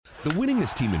The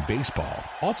winningest team in baseball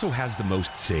also has the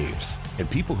most saves, and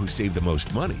people who save the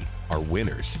most money are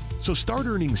winners. So start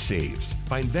earning saves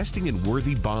by investing in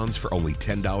worthy bonds for only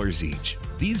 $10 each.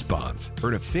 These bonds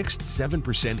earn a fixed 7%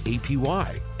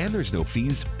 APY, and there's no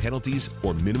fees, penalties,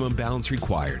 or minimum balance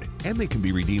required, and they can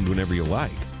be redeemed whenever you like.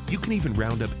 You can even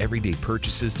round up everyday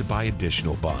purchases to buy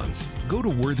additional bonds. Go to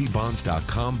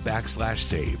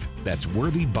worthybonds.com/save. That's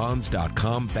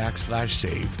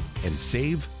worthybonds.com/save and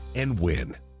save and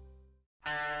win.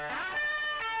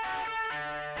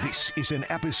 This is an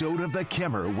episode of The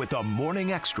Kimmer with the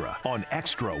Morning Extra on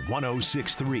Extra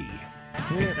 106.3.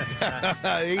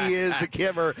 He is the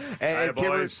Kimmer. And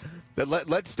Kimmers,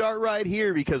 let's start right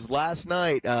here because last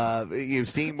night you've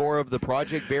seen more of the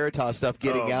Project Veritas stuff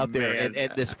getting out there. And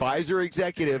this Pfizer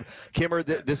executive, Kimmer,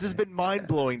 this has been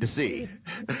mind-blowing to see.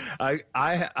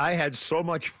 I had so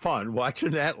much fun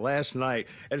watching that last night,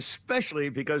 and especially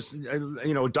because,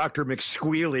 Dr.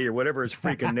 McSquealy or whatever his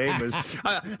freaking name is.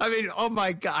 I mean, oh,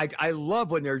 my God. I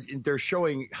love when they're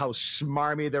showing how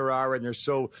smarmy they are, and they're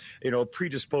so,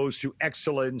 predisposed to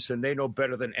excellence, and they know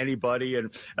better than anybody.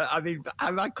 And,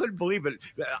 I couldn't believe it.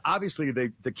 Obviously,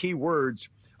 the key words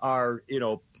are,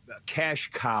 cash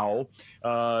cow,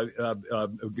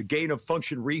 gain of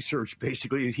function research.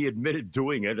 Basically, he admitted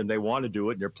doing it, and they want to do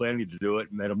it, and they're planning to do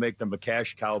it, and it'll make them a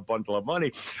cash cow bundle of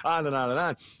money, on and on and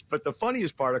on. But the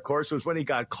funniest part, of course, was when he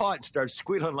got caught and started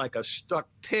squealing like a stuck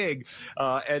pig.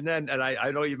 And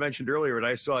I know you mentioned earlier, and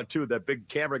I saw it too, that big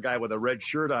camera guy with a red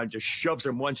shirt on just shoves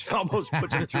him once, almost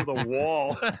puts him through the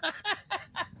wall.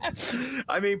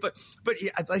 But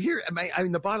here,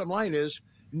 the bottom line is,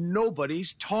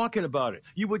 nobody's talking about it.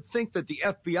 You would think that the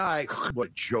FBI, what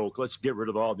a joke, let's get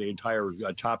rid of the entire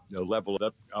top level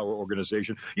of our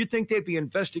organization. You'd think they'd be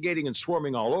investigating and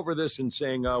swarming all over this and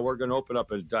saying, we're going to open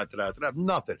up a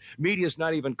nothing. Media's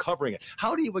not even covering it.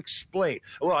 How do you explain?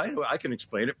 Well, I can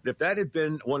explain it. If that had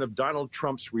been one of Donald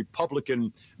Trump's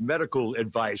Republican medical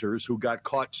advisors who got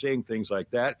caught saying things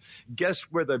like that, guess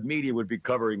where the media would be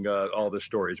covering all the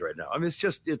stories right now? I mean, it's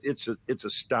just, it's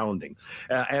astounding.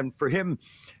 And for him,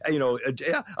 I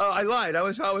lied. I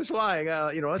was lying.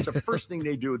 That's the first thing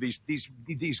they do. These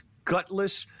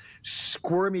gutless,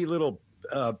 squirmy little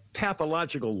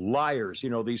pathological liars.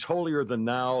 These holier than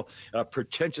thou,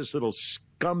 pretentious little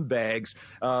scumbags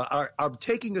are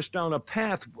taking us down a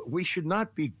path we should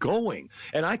not be going.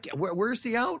 And where's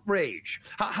the outrage?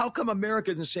 How come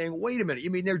Americans are saying, wait a minute,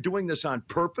 you mean they're doing this on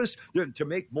purpose to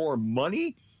make more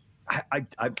money?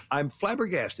 I'm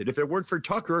flabbergasted. If it weren't for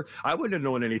Tucker, I wouldn't have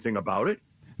known anything about it.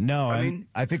 No,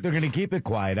 I think they're going to keep it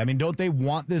quiet. I mean, don't they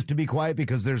want this to be quiet?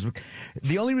 Because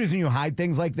the only reason you hide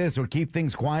things like this or keep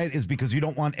things quiet is because you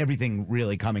don't want everything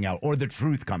really coming out or the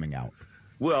truth coming out.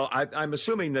 Well, I'm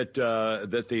assuming that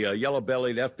the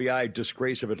yellow-bellied FBI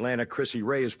disgrace of Atlanta, Chrissy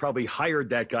Ray, has probably hired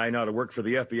that guy now to work for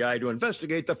the FBI to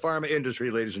investigate the pharma industry,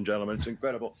 ladies and gentlemen. It's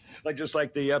incredible. Just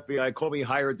like the FBI, Comey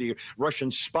hired the Russian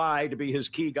spy to be his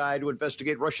key guy to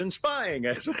investigate Russian spying.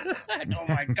 Oh,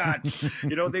 my God.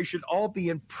 They should all be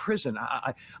in prison.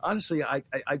 Honestly, I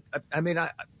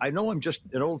know I'm just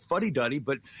an old fuddy-duddy,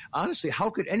 but honestly, how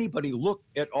could anybody look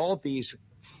at all these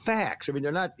facts? I mean,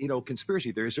 they're not,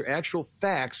 conspiracy theories. They're actual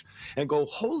facts and go,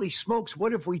 holy smokes,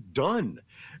 what have we done?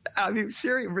 I mean,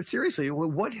 seriously,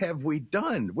 what have we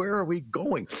done? Where are we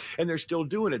going? And they're still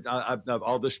doing it.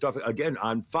 All this stuff, again,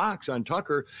 on Fox, on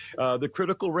Tucker, the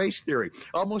critical race theory.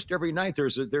 Almost every night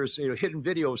there's a hidden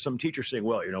video of some teacher saying,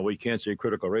 well, we can't say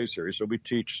critical race theory, so we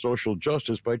teach social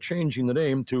justice by changing the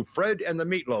name to Fred and the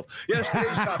Meatloaf. Yes,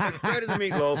 today's topic, Fred and the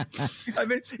Meatloaf. I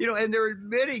mean, and they're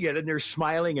admitting it, and they're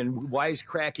smiling and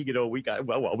wisecracking.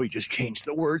 We just changed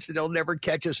the words, and they'll never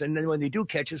catch us. And then when they do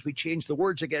catch us, we change the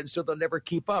words again, so they'll never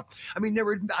keep up. I mean,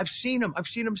 I've seen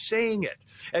them saying it,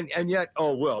 and yet,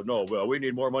 we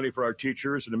need more money for our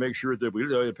teachers, and to make sure that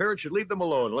the parents should leave them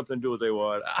alone and let them do what they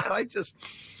want.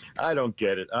 I don't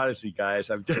get it, honestly, guys.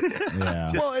 I'm just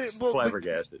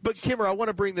flabbergasted. But Kimmer, I want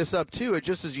to bring this up too,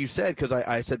 just as you said, because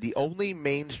I said the only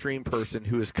mainstream person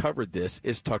who has covered this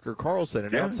is Tucker Carlson,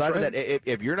 and outside of that,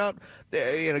 if you're not,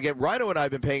 again, Rhino and I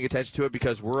have been paying attention to it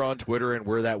because we're on Twitter and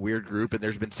we're that weird group, and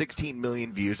there's been 16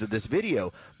 million views of this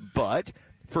video, but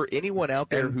for anyone out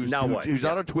there who's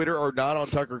not on Twitter or not on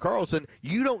Tucker Carlson,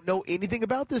 you don't know anything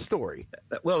about this story.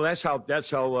 Well, that's how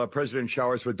President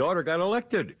Showers' daughter got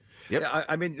elected. Yep.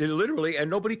 I mean, literally, and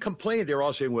nobody complained. They were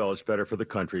all saying, well, it's better for the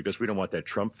country because we don't want that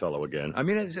Trump fellow again. I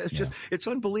mean, it's just, it's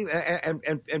unbelievable.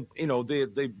 And you know,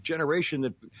 the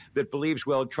generation that believes,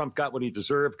 well, Trump got what he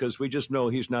deserved because we just know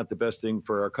he's not the best thing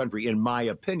for our country, in my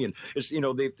opinion. It's, you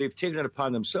know, they've taken it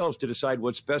upon themselves to decide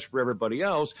what's best for everybody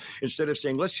else instead of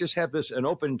saying, let's just have an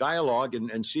open dialogue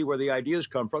and see where the ideas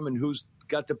come from and who's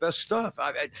got the best stuff.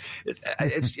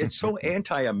 It's so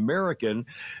anti-American.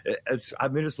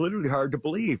 It's literally hard to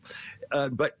believe.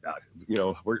 But you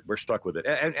know, we're stuck with it.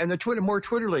 And the more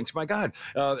Twitter links. My God,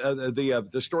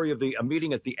 the story of the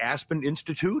meeting at the Aspen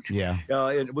Institute. Yeah,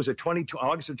 it was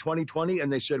August of 2020,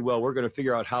 and they said, well, we're going to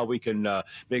figure out how we can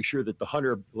make sure that the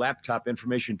Hunter laptop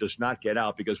information does not get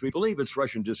out because we believe it's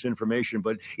Russian disinformation.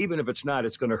 But even if it's not,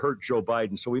 it's going to hurt Joe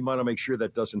Biden. So we want to make sure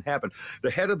that doesn't happen.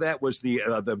 The head of that was the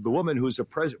woman who's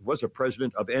was a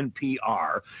president of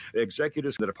NPR,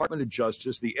 executives of the Department of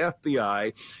Justice, the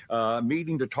FBI,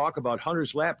 meeting to talk about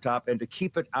Hunter's laptop and to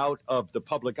keep it out of the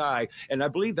public eye. And I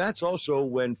believe that's also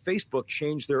when Facebook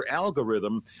changed their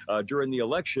algorithm during the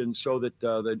election so that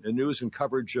the news and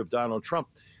coverage of Donald Trump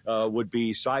would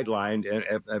be sidelined,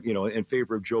 and you know, in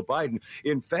favor of Joe Biden.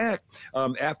 In fact,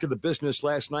 after the business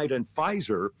last night on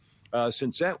Pfizer,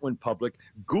 since that went public,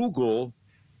 Google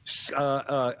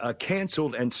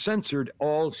canceled and censored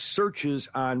all searches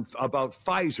about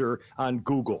Pfizer on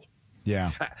Google.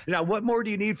 Yeah. Now, what more do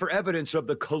you need for evidence of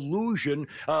the collusion?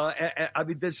 I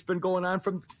mean, that's been going on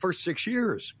for 6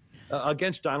 years.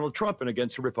 Against Donald Trump and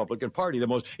against the Republican Party, the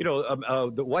most, you know,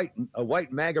 the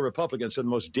white MAGA Republicans are the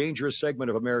most dangerous segment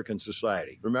of American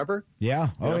society. Remember? Yeah.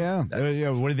 Oh, yeah.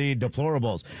 What are the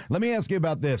deplorables? Let me ask you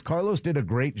about this. Carlos did a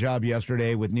great job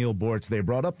yesterday with Neil Bortz. They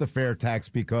brought up the fair tax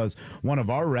because one of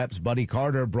our reps, Buddy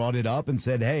Carter, brought it up and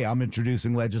said, hey, I'm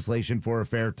introducing legislation for a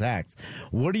fair tax.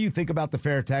 What do you think about the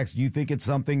fair tax? Do you think it's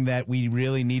something that we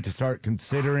really need to start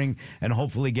considering and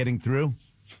hopefully getting through?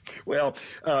 Well,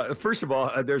 first of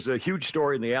all, there's a huge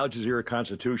story in the Al Jazeera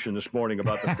Constitution this morning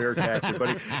about the fair tax.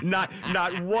 But not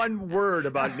one word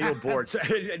about Neil Bortz.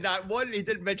 Not one. He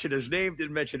didn't mention his name.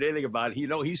 Didn't mention anything about it. You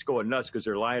know, he's going nuts because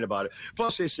they're lying about it.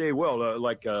 Plus, they say, well,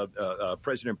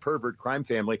 President Pervert Crime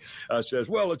Family says,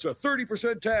 well, it's a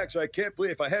 30% tax. I can't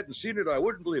believe if I hadn't seen it, I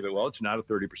wouldn't believe it. Well, it's not a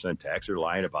 30% tax. They're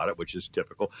lying about it, which is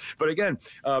typical. But again,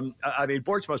 I mean,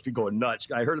 Bortz must be going nuts.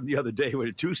 I heard him the other day,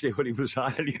 Tuesday, when he was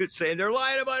on, and he was saying they're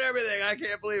lying about everything. I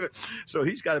can't believe it. So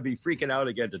he's got to be freaking out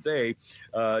again today.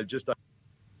 Might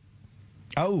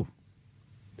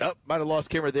have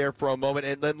lost Kimmer there for a moment.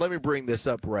 And then let me bring this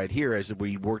up right here as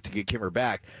we work to get Kimmer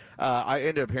back. I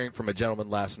ended up hearing from a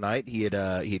gentleman last night. He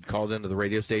had called into the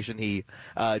radio station. He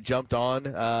jumped on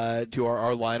to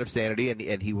our line of sanity,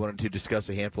 and he wanted to discuss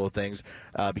a handful of things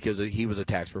because he was a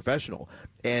tax professional.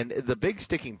 And the big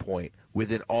sticking point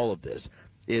within all of this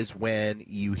is when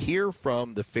you hear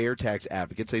from the fair tax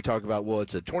advocates, they talk about, well,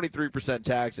 it's a 23%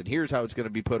 tax, and here's how it's going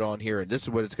to be put on here, and this is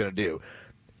what it's going to do.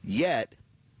 Yet,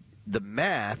 the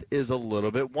math is a little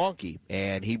bit wonky,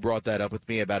 and he brought that up with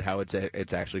me about how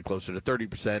it's actually closer to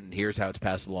 30%, and here's how it's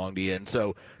passed along to you. And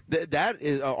so that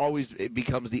is always it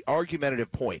becomes the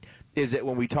argumentative point, is that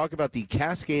when we talk about the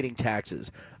cascading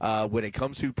taxes, when it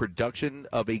comes to production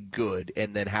of a good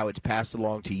and then how it's passed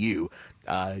along to you,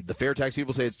 the fair tax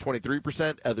people say it's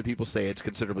 23%. Other people say it's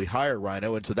considerably higher,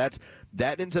 Rhino. And so that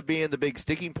ends up being the big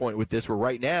sticking point with this, where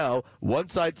right now one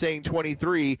side saying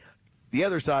 23, the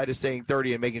other side is saying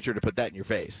 30 and making sure to put that in your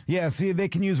face. Yeah, see, they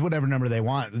can use whatever number they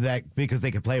want because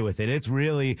they can play with it. It's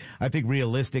really, I think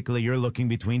realistically, you're looking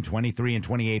between 23 and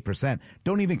 28%.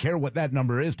 Don't even care what that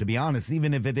number is, to be honest,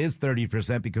 even if it is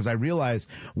 30%, because I realize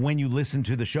when you listen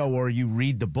to the show or you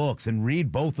read the books and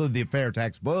read both of the fair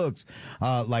tax books,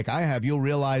 like I have, you'll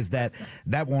realize that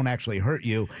won't actually hurt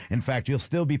you. In fact, you'll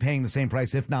still be paying the same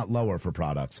price, if not lower, for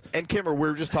products. And Kimmer, we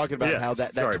were just talking about how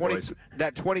that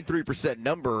 23%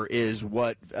 number is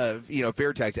what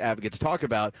fair tax advocates talk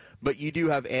about, but you do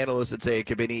have analysts that say it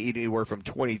could be anywhere from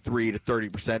 23 to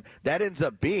 30%. That ends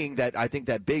up being I think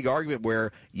that big argument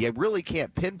where you really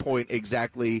can't pinpoint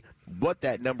exactly what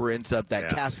that number ends up,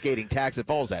 cascading tax that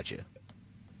falls at you.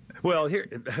 Well, here,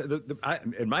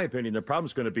 in my opinion, the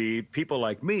problem's going to be people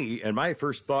like me. And my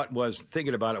first thought was,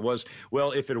 thinking about it was,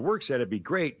 well, if it works, that'd be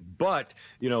great. But,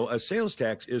 a sales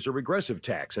tax is a regressive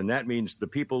tax. And that means the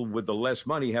people with the less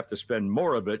money have to spend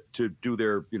more of it to do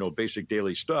their, basic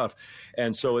daily stuff.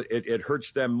 And so it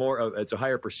hurts them more. It's a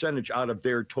higher percentage out of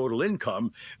their total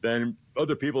income than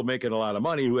other people making a lot of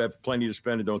money who have plenty to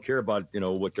spend and don't care about,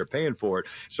 what they're paying for it.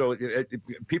 So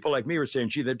people like me are saying,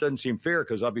 gee, that doesn't seem fair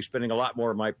because I'll be spending a lot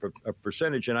more of my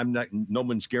percentage, and no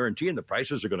one's guaranteeing the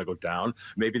prices are going to go down.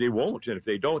 Maybe they won't. And if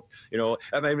they don't,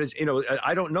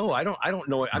 I don't know. I don't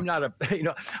know. I'm not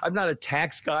a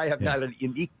tax guy. I'm not an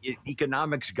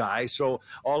economics guy. So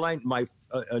my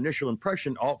initial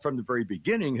impression all from the very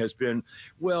beginning has been,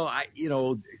 well,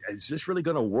 is this really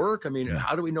going to work? I mean,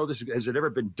 how do we know this? Has it ever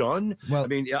been done? Well, I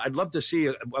mean, I'd love to see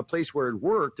a place where it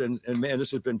worked, and man,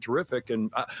 this has been terrific.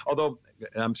 And although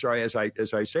I'm sorry, as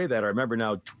I say that, I remember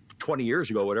now 20 years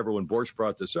ago, whatever, when Boris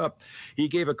brought this up, he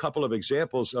gave a couple of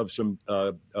examples of some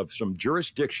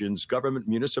jurisdictions, government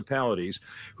municipalities,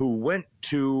 who went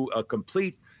to a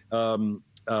complete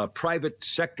private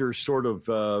sector sort of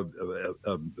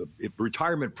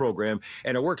retirement program,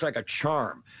 and it worked like a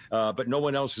charm, but no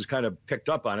one else has kind of picked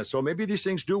up on it. So maybe these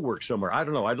things do work somewhere. I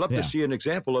don't know. I'd love to see an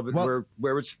example of it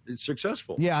where it's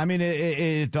successful. Yeah, I mean,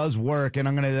 it does work, and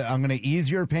I'm gonna ease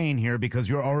your pain here because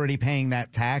you're already paying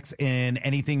that tax in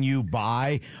anything you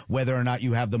buy, whether or not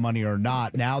you have the money or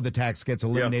not. Now the tax gets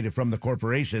eliminated from the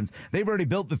corporations. They've already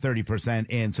built the 30%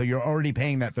 in, so you're already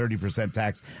paying that 30%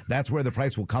 tax. That's where the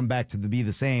price will come back to be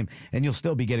the same, and you'll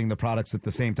still be getting the products at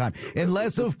the same time.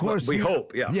 Unless, of course, we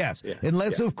hope, Yes. Yeah.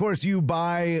 Unless, of course, you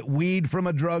buy weed from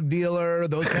a drug dealer,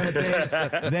 those kind of things,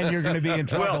 then you're going to be in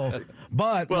trouble.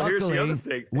 But luckily, here's the other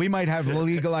thing. We might have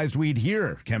legalized weed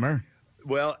here, Kimmer.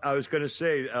 Well, I was going to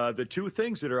say the two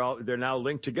things that they're now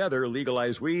linked together: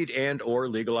 legalized weed and or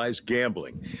legalized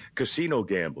gambling, casino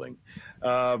gambling.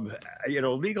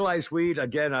 Legalized weed,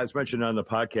 again, as mentioned on the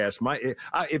podcast,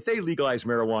 if they legalize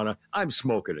marijuana, I'm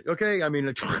smoking it. Okay. I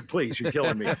mean, please, you're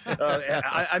killing me.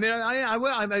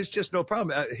 It's just no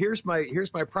problem. Here's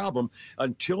my problem.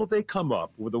 Until they come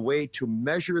up with a way to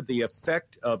measure the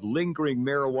effect of lingering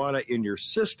marijuana in your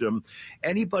system,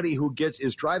 anybody who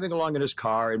is driving along in his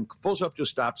car and pulls up to a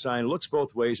stop sign, looks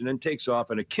both ways, and then takes off,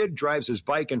 and a kid drives his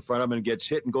bike in front of him and gets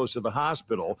hit and goes to the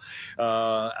hospital,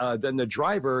 then the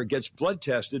driver gets blood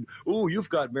tested. Ooh, you've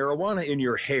got marijuana in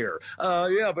your hair.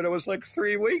 Yeah, but it was like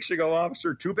 3 weeks ago,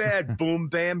 officer. Too bad. Boom,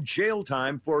 bam, jail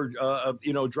time for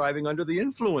driving under the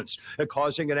influence and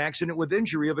causing an accident with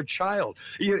injury of a child.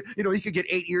 You could get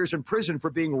 8 years in prison for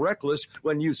being reckless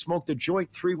when you smoked a joint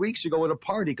 3 weeks ago at a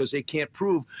party because they can't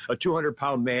prove a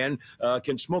 200-pound man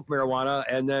can smoke marijuana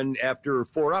and then after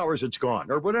 4 hours it's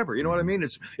gone or whatever. You know what I mean?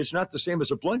 It's not the same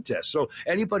as a blood test. So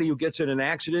anybody who gets in an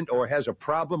accident or has a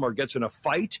problem or gets in a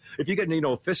fight, if you get in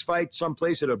a fist fight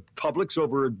someplace at a Publix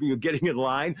over getting in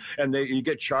line and you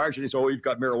get charged and they say, oh, you've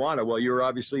got marijuana. Well, you're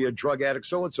obviously a drug addict,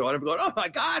 so-and-so. And I'm going, oh, my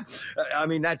God. I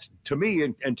mean, that's, to me,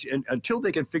 and until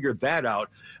they can figure that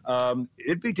out,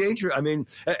 it'd be dangerous. I mean,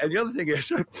 and the other thing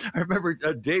is, I remember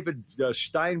David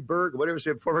Steinberg, whatever his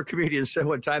former comedian, said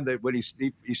one time that when he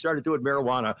started doing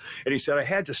marijuana, and he said, I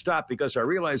had to stop because I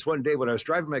realized one day when I was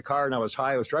driving my car and I was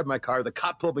high, the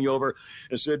cop pulled me over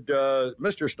and said,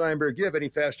 Mr. Steinberg, do you have any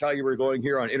fast how you were going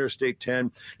here on Interstate 10?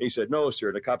 And he said, no,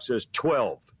 sir. The cop says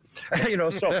 12.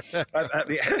 So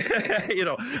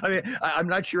I'm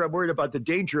not sure I'm worried about the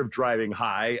danger of driving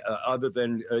high, other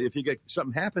than if you get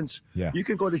something happens, you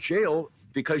can go to jail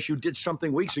because you did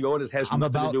something weeks ago and it has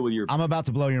nothing to do with your... I'm about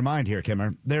to blow your mind here,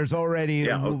 Kimmer. There's already...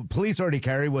 Police already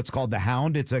carry what's called the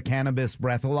Hound. It's a cannabis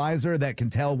breathalyzer that can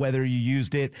tell whether you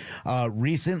used it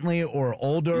recently or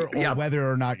older or whether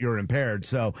or not you're impaired.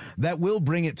 So that will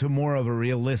bring it to more of a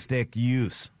realistic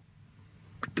use.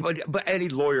 But any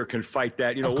lawyer can fight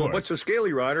that. What's the scale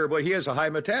you're on? Well, he has a high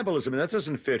metabolism, and that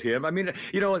doesn't fit him. I mean,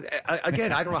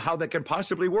 again, I don't know how that can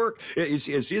possibly work. It's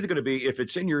either going to be, if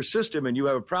it's in your system and you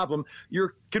have a problem,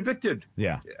 you're convicted.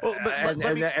 Yeah. Well,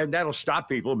 and that'll stop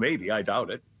people. Maybe. I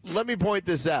doubt it. Let me point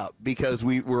this out because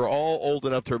we're all old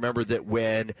enough to remember that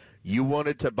when you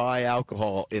wanted to buy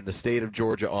alcohol in the state of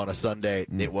Georgia on a Sunday,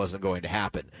 it wasn't going to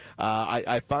happen.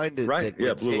 I find it right.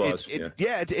 Blue laws.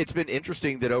 It's been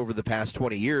interesting that over the past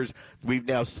 20 years, we've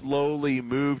now slowly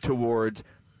moved towards,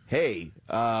 hey,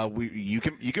 you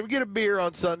can get a beer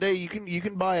on Sunday, you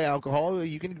can buy alcohol,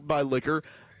 you can buy liquor.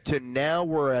 To now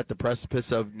we're at the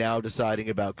precipice of now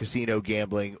deciding about casino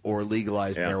gambling or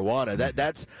legalized marijuana.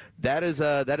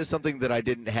 That is something that I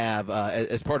didn't have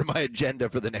as part of my agenda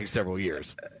for the next several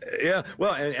years.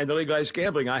 Well, and the legalized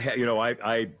gambling, I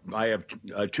have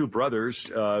two brothers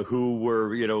who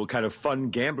were kind of fun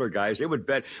gambler guys. They would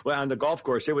bet on the golf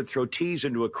course. They would throw tees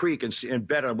into a creek and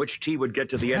bet on which tee would get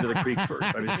to the end of the creek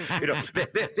first. I mean,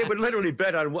 they would literally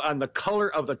bet on the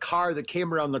color of the car that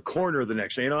came around the corner the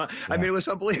next day. I mean, it was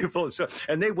unbelievable. unbelievable. So,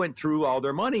 and they went through all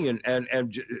their money, and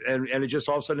it just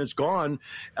all of a sudden it's gone.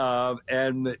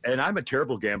 And I'm a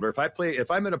terrible gambler.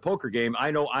 If I'm in a poker game,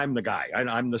 I know I'm the guy.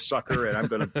 I'm the sucker, and I'm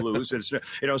going to lose. And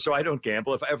so I don't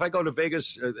gamble. If I go to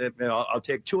Vegas, I'll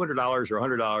take $200 or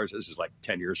 $100. This is like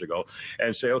 10 years ago,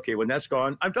 and say, okay, when that's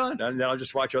gone, I'm done, and then I'll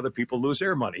just watch other people lose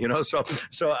their money. So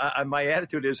my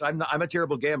attitude is I'm a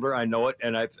terrible gambler. I know it,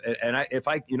 and if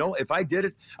I did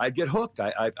it, I'd get hooked.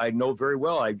 I know very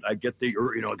well. I get the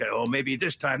maybe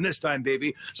this time,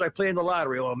 baby. So I play in the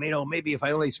lottery. Oh, maybe if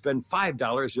I only spend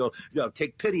 $5, you'll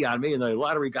take pity on me, and the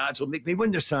lottery gods will make me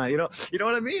win this time. You know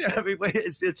what I mean? I mean,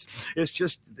 it's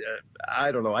just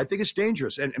I don't know. I think it's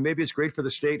dangerous, and maybe it's great for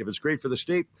the state. If it's great for the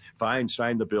state, fine,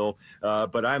 sign the bill.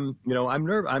 But I'm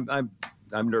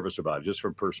nervous about it just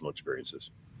from personal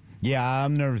experiences. Yeah,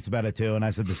 I'm nervous about it too, and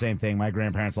I said the same thing. My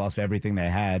grandparents lost everything they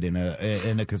had in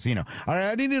a casino. All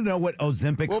right, I need to know what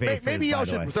Ozempic face is. Maybe y'all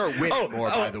should start winning more.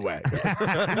 By the way,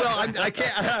 well, I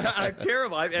can't. I'm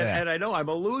terrible, and I know I'm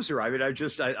a loser. I mean,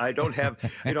 I don't have.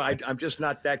 I'm just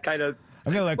not that kind of.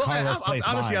 I'm gonna let Carlos play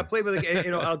honestly, mine. I play with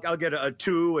I'll get a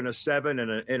 2 and a 7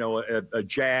 and a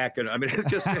jack, and I mean it's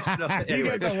just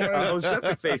anyway.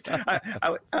 Ozempic face.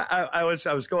 I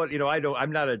was going.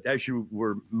 I'm not as you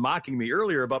were mocking me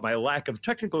earlier about my lack of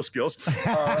technical skills,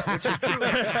 which is true.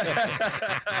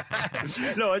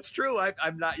 No, it's true.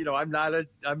 I'm not. I'm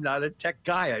not a tech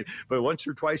guy. But once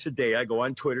or twice a day, I go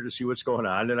on Twitter to see what's going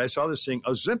on, and I saw this thing,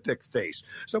 Ozempic face.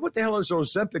 So what the hell is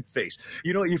Ozempic face?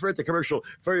 You've heard the commercial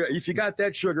for if you got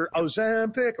that sugar,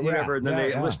 Ozempic, or whatever, and then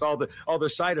they list all the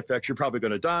side effects. You're probably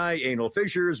going to die: anal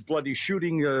fissures, bloody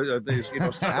shooting,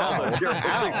 stuff. All of a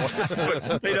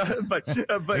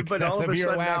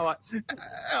sudden now,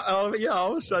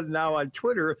 all of a sudden now on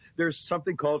Twitter, there's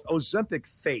something called Ozempic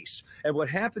face, and what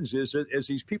happens is as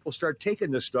these people start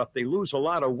taking this stuff, they lose a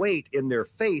lot of weight in their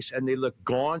face, and they look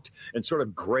gaunt and sort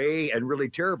of gray and really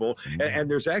terrible.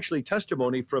 And there's actually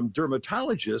testimony from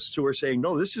dermatologists who are saying,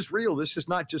 no, this is real. This is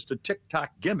not just a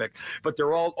TikTok gimmick, but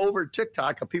they're all over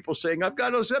TikTok of people saying, I've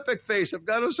got Ozempic face. I've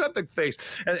got Ozempic face.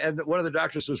 And one of the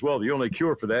doctors says, well, the only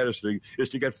cure for that is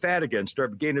to get fat again,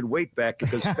 start gaining weight back,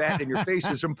 because fat in your face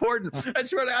is important.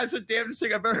 That's the damnedest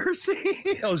thing I've ever seen.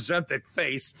 Ozempic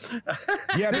face.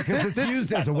 Yeah, because it's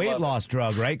used as a weight loss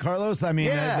drug, right, Carlos? I mean,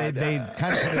 they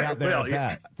kind of put it out there as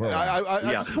that. I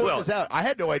just point this out. I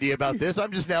had no idea about this.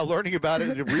 I'm just now learning about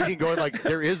it and reading, going like,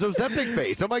 there is Ozempic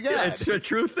face. Oh my God. It's a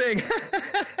true thing.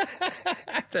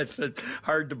 That's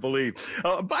hard to believe.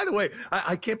 By the way,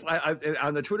 I can't.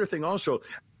 On the Twitter thing also,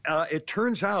 it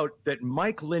turns out that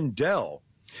Mike Lindell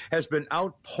has been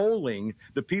out polling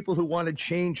the people who wanted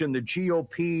change in the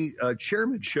GOP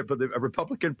chairmanship of the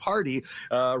Republican Party.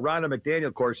 Ronna McDaniel,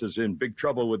 of course, is in big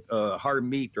trouble with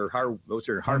Harmeet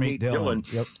Dillon,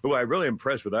 yep, who I'm really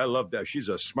impressed with. I love that. She's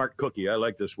a smart cookie. I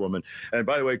like this woman. And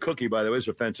by the way, cookie, is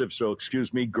offensive, so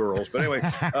excuse me, girls. But anyway,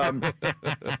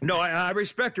 no, I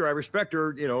respect her. I respect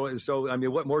her, so, I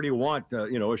mean, what more do you want?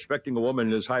 Respecting a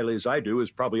woman as highly as I do is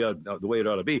probably the way it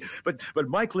ought to be. But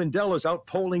Mike Lindell is out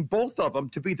polling both of them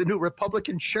to be the new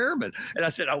Republican chairman. And I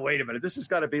said, oh, wait a minute. This has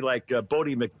got to be like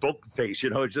Bodie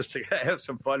McBookface, just to have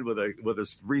some fun with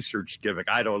a research gimmick.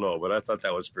 I don't know, but I thought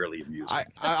that was fairly amusing.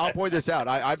 I'll point this out.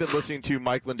 I've been listening to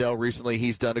Mike Lindell recently.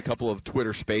 He's done a couple of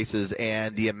Twitter spaces,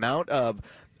 and the amount of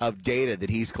data that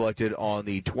he's collected on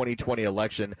the 2020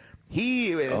 election,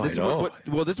 this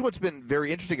is what's been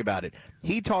very interesting about it.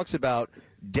 He talks about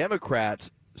Democrats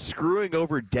screwing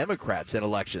over Democrats in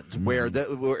elections, where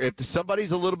if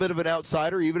somebody's a little bit of an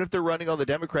outsider, even if they're running on the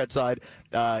Democrat side,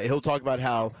 he'll talk about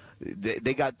how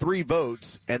they got 3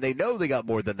 votes, and they know they got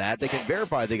more than that. They can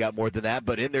verify they got more than that,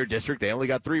 but in their district, they only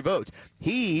got 3 votes.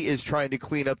 He is trying to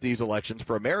clean up these elections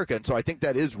for America, and so I think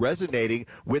that is resonating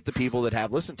with the people that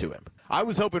have listened to him. I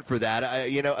was hoping for that.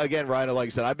 Again, Ryan, like I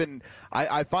said,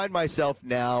 I find myself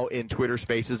now in Twitter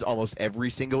Spaces almost every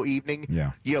single evening.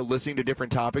 Yeah. Listening to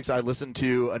different topics. I listened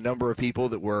to a number of people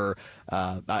that were,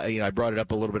 I brought it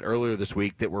up a little bit earlier this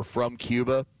week, that were from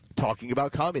Cuba talking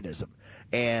about communism.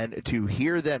 And to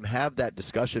hear them have that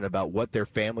discussion about what their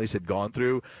families had gone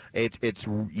through,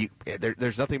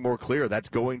 there's nothing more clear. That's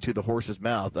going to the horse's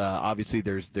mouth. Obviously,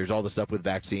 there's all the stuff with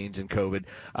vaccines and COVID.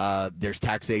 There's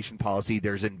taxation policy.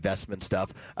 There's investment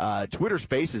stuff. Twitter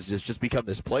Spaces has just become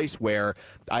this place where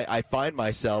I find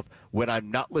myself, when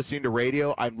I'm not listening to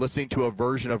radio, I'm listening to a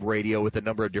version of radio with a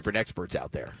number of different experts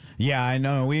out there. Yeah, I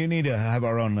know. We need to have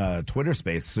our own Twitter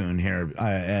Space soon here,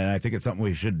 and I think it's something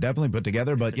we should definitely put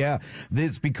together. But yeah,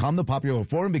 it's become the popular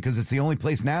forum because it's the only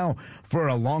place now for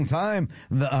a long time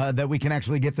that we can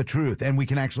actually get the truth and we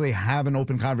can actually have an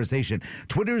open conversation.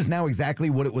 Twitter is now exactly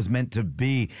what it was meant to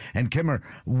be. And Kimmer,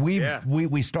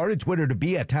 we started Twitter to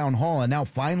be a town hall, and now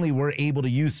finally we're able to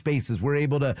use spaces. We're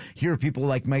able to hear people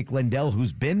like Mike Lindell,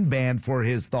 who's been banned for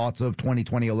his thoughts of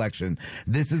 2020 election.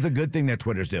 This is a good thing that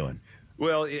Twitter's doing.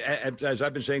 Well, as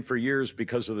I've been saying for years,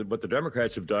 because of what the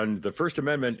Democrats have done, the First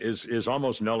Amendment is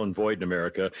almost null and void in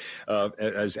America,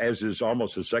 as is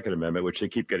almost the Second Amendment, which they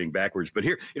keep getting backwards. But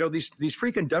here, these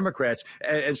freaking Democrats,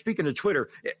 and speaking of Twitter,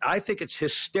 I think it's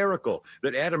hysterical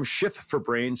that Adam Schiff for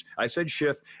brains, I said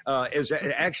Schiff, is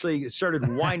actually started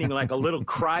whining like a little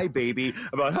crybaby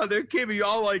about how they're giving,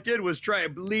 all I did was try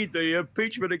and lead the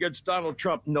impeachment against Donald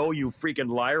Trump. No, you freaking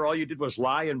liar. All you did was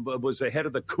lie and was ahead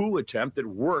of the coup attempt that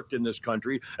worked in this country,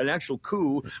 an actual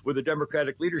coup with the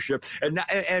Democratic leadership.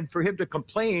 And for him to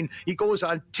complain, he goes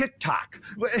on TikTok.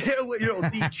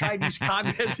 The Chinese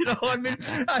communists.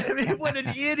 I mean, what an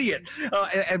idiot.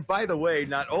 And by the way,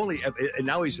 not only, and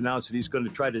now he's announced that he's going to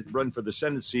try to run for the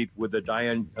Senate seat with the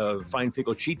Dianne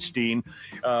Feinstein-Cheatstein,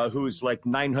 who's like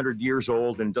 900 years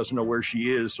old and doesn't know where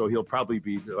she is. So he'll probably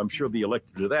be, I'm sure, be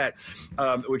elected to that,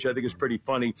 which I think is pretty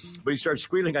funny. But he starts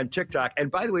squealing on TikTok.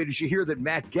 And by the way, did you hear that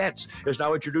Matt Gaetz has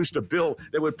now introduced a bill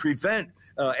that would prevent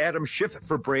Adam Schiff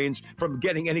for brains from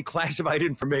getting any classified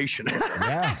information?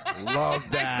 Yeah, love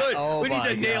that. Good. Oh, we need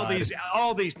to nail God. these.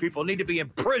 All these people need to be in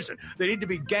prison. They need to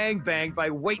be gangbanged by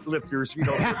weightlifters,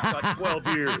 for about 12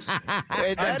 years.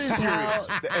 And that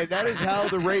is how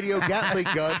the radio Gatling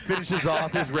gun finishes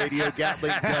off his radio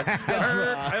Gatling gun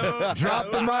stuff.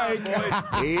 Drop the mic.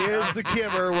 He is the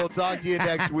Kimmer. We'll talk to you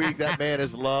next week. That man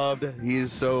is loved. He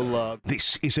is so loved.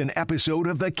 This is an episode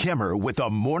of The Kimmer with a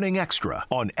Morning Extra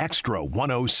on Extra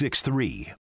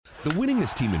 106.3. The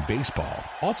winningest team in baseball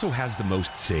also has the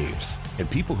most saves, and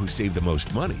people who save the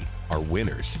most money are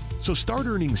winners. So start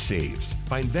earning saves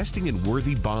by investing in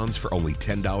worthy bonds for only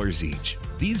 $10 each.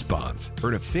 These bonds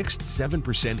earn a fixed 7%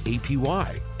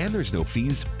 APY, and there's no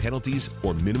fees, penalties,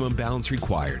 or minimum balance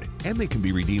required, and they can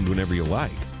be redeemed whenever you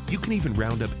like. You can even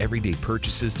round up everyday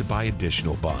purchases to buy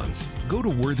additional bonds. Go to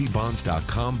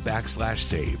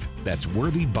worthybonds.com/save. That's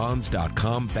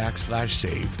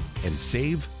worthybonds.com/save and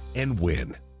save and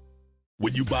win.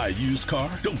 When you buy a used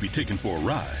car, don't be taken for a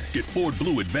ride. Get Ford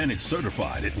Blue Advantage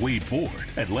certified at Wade Ford,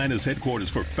 Atlanta's headquarters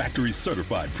for factory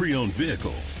certified pre-owned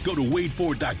vehicles. Go to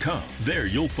wadeford.com. There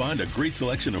you'll find a great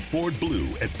selection of Ford Blue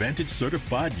Advantage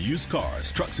certified used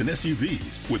cars, trucks, and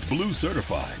SUVs. With Blue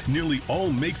certified, nearly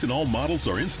all makes and all models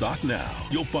are in stock now.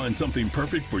 You'll find something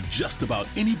perfect for just about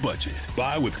any budget.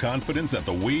 Buy with confidence at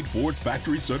the Wade Ford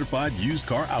factory certified used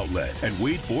car outlet at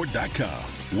wadeford.com.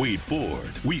 Wade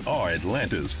Ford. We are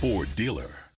Atlanta's Ford dealer.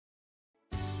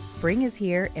 Spring is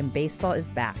here and baseball is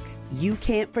back. You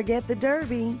can't forget the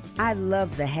Derby. I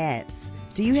love the hats.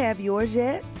 Do you have yours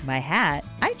yet? My hat?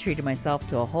 I treated myself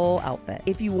to a whole outfit.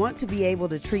 If you want to be able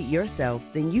to treat yourself,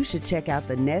 then you should check out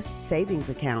the Nest Savings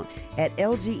Account at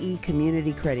LGE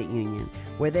Community Credit Union,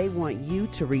 where they want you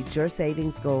to reach your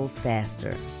savings goals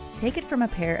faster. Take it from a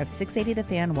pair of 680 The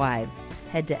Fan wives.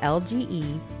 Head to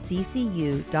lgeccu.org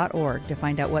to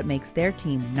find out what makes their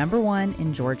team #1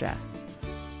 in Georgia.